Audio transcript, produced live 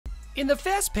In the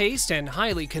fast-paced and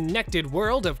highly connected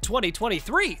world of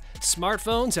 2023,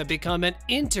 smartphones have become an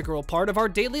integral part of our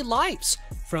daily lives.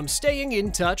 From staying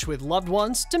in touch with loved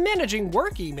ones to managing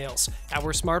work emails,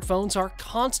 our smartphones are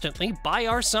constantly by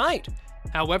our side.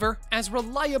 However, as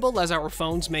reliable as our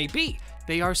phones may be,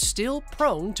 they are still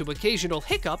prone to occasional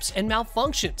hiccups and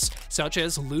malfunctions, such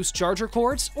as loose charger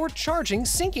cords or charging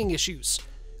syncing issues.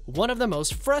 One of the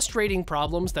most frustrating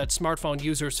problems that smartphone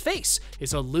users face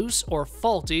is a loose or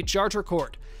faulty charger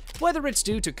cord. Whether it's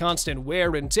due to constant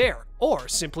wear and tear or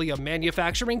simply a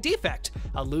manufacturing defect,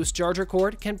 a loose charger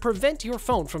cord can prevent your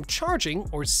phone from charging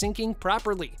or syncing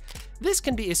properly. This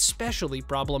can be especially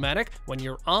problematic when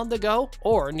you're on the go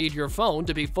or need your phone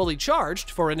to be fully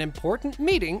charged for an important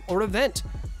meeting or event.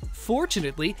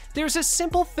 Fortunately, there's a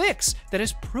simple fix that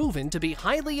has proven to be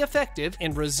highly effective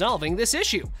in resolving this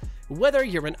issue. Whether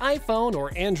you're an iPhone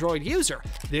or Android user,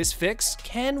 this fix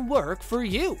can work for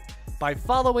you. By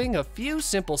following a few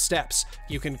simple steps,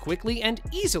 you can quickly and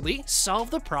easily solve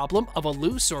the problem of a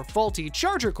loose or faulty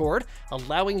charger cord,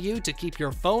 allowing you to keep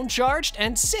your phone charged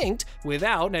and synced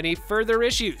without any further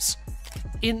issues.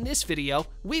 In this video,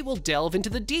 we will delve into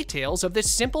the details of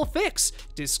this simple fix,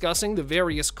 discussing the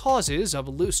various causes of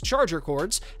loose charger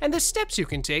cords and the steps you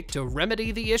can take to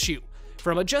remedy the issue.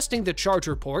 From adjusting the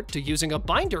charger port to using a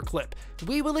binder clip,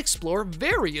 we will explore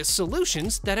various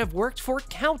solutions that have worked for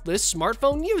countless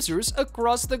smartphone users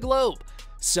across the globe.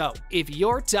 So, if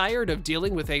you're tired of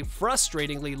dealing with a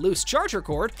frustratingly loose charger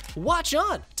cord, watch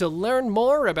on to learn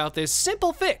more about this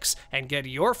simple fix and get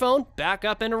your phone back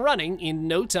up and running in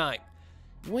no time.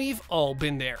 We've all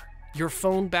been there. Your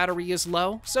phone battery is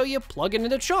low, so you plug it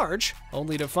into charge,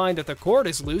 only to find that the cord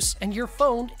is loose and your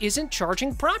phone isn't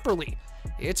charging properly.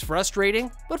 It's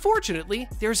frustrating, but fortunately,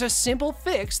 there's a simple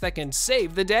fix that can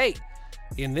save the day.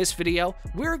 In this video,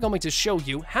 we're going to show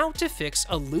you how to fix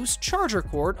a loose charger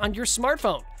cord on your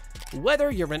smartphone.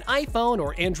 Whether you're an iPhone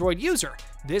or Android user,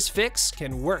 this fix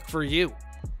can work for you.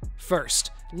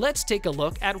 First, let's take a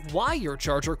look at why your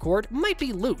charger cord might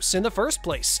be loose in the first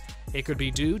place. It could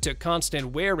be due to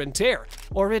constant wear and tear,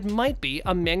 or it might be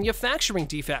a manufacturing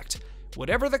defect.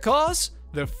 Whatever the cause,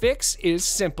 the fix is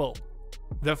simple.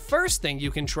 The first thing you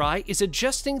can try is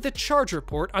adjusting the charger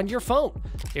port on your phone.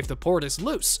 If the port is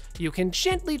loose, you can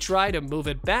gently try to move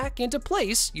it back into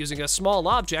place using a small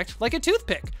object like a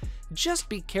toothpick. Just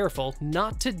be careful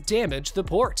not to damage the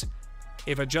port.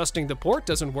 If adjusting the port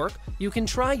doesn't work, you can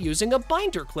try using a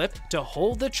binder clip to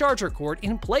hold the charger cord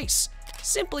in place.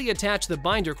 Simply attach the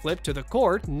binder clip to the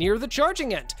cord near the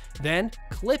charging end, then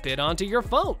clip it onto your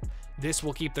phone. This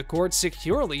will keep the cord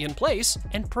securely in place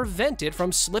and prevent it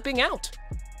from slipping out.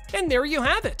 And there you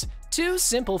have it, 2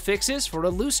 simple fixes for a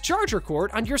loose charger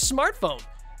cord on your smartphone.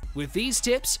 With these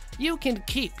tips, you can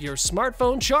keep your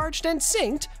smartphone charged and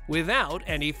synced without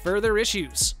any further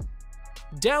issues.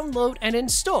 Download and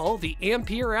install the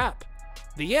Ampere app.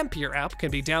 The Ampere app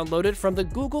can be downloaded from the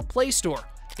Google Play Store.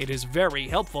 It is very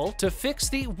helpful to fix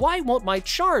the "Why won't my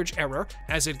charge" error,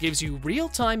 as it gives you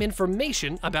real-time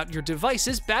information about your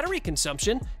device's battery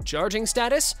consumption, charging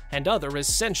status, and other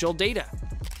essential data.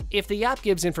 If the app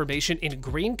gives information in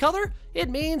green color, it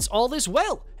means all is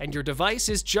well and your device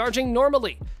is charging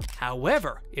normally.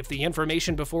 However, if the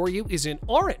information before you is in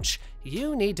orange,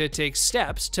 you need to take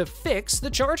steps to fix the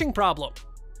charging problem.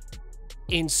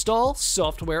 Install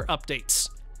software updates.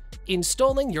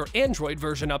 Installing your Android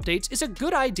version updates is a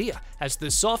good idea, as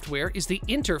the software is the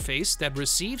interface that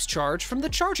receives charge from the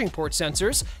charging port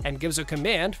sensors and gives a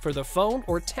command for the phone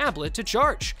or tablet to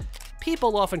charge.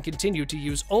 People often continue to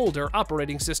use older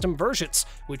operating system versions,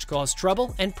 which cause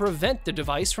trouble and prevent the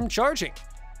device from charging.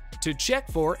 To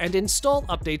check for and install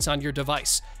updates on your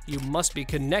device, you must be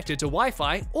connected to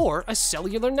Wi-Fi or a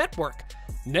cellular network.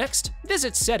 Next,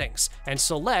 visit Settings and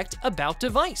select About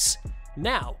Device.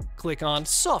 Now, click on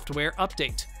Software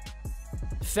Update.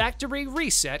 Factory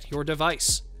reset your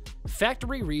device.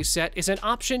 Factory reset is an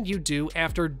option you do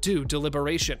after due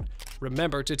deliberation.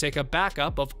 Remember to take a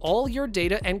backup of all your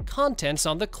data and contents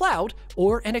on the cloud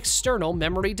or an external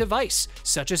memory device,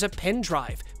 such as a pen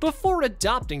drive, before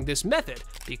adopting this method,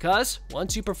 because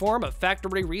once you perform a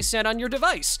factory reset on your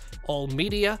device, all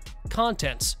media,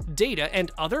 contents, data,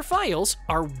 and other files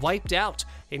are wiped out,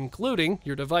 including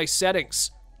your device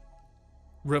settings.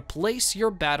 Replace your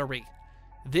battery.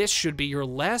 This should be your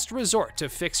last resort to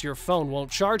fix your phone won't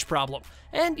charge problem,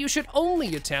 and you should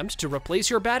only attempt to replace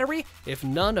your battery if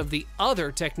none of the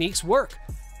other techniques work.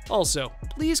 Also,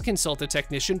 please consult a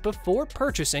technician before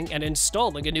purchasing and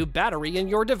installing a new battery in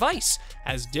your device,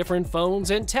 as different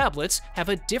phones and tablets have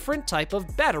a different type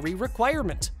of battery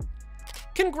requirement.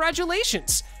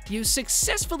 Congratulations! You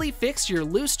successfully fixed your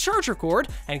loose charger cord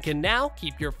and can now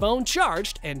keep your phone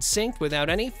charged and synced without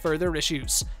any further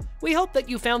issues. We hope that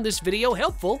you found this video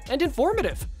helpful and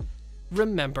informative.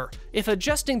 Remember, if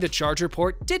adjusting the charger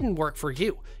port didn't work for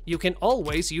you, you can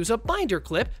always use a binder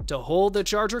clip to hold the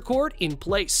charger cord in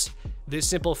place. This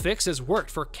simple fix has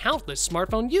worked for countless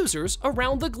smartphone users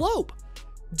around the globe.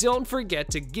 Don't forget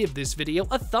to give this video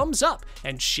a thumbs up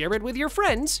and share it with your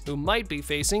friends who might be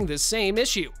facing the same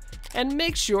issue. And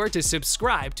make sure to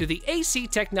subscribe to the AC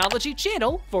Technology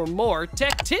channel for more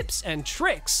tech tips and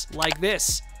tricks like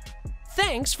this.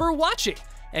 Thanks for watching,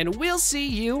 and we'll see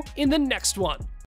you in the next one.